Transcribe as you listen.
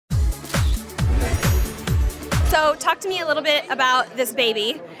So talk to me a little bit about this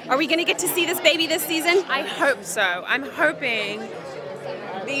baby. Are we going to get to see this baby this season? I hope so. I'm hoping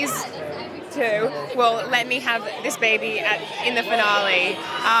these two will let me have this baby in the finale.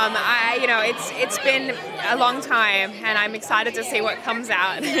 It's been a long time, and I'm excited to see what comes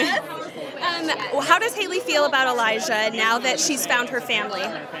out. How does Hayley feel about Elijah now that she's found her family?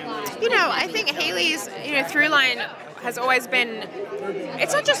 I think Hayley's through line has always been,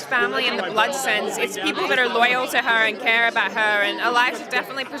 it's not just family in the blood sense, it's people that are loyal to her and care about her, and Elijah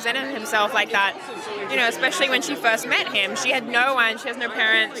definitely presented himself like that, especially when she first met him. She had no one, she has no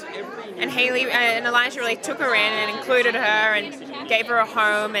parents, and Hayley and Elijah really took her in and included her and gave her a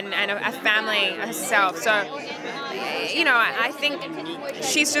home and a family herself. So, I think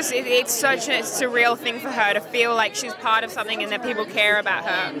she's just, it's such a surreal thing for her to feel like she's part of something and that people care about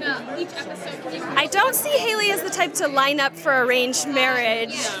her. I don't see Hayley as the type to line up for arranged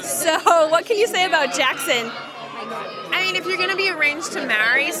marriage. So what can you say about Jackson? I mean, if you're going to be arranged to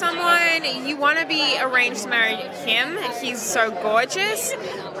marry someone, you want to be arranged to marry him. He's so gorgeous.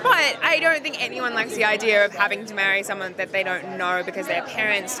 But I don't think anyone likes the idea of having to marry someone that they don't know because their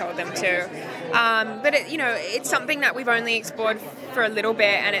parents told them to. But it's something that we've only explored for a little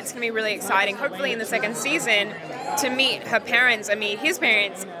bit, and it's going to be really exciting, hopefully in the second season, to meet her parents and meet his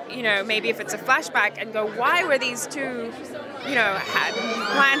parents, maybe if it's a flashback, and go, why were these two, had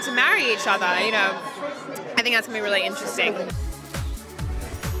planned to marry each other, I think that's going to be really interesting.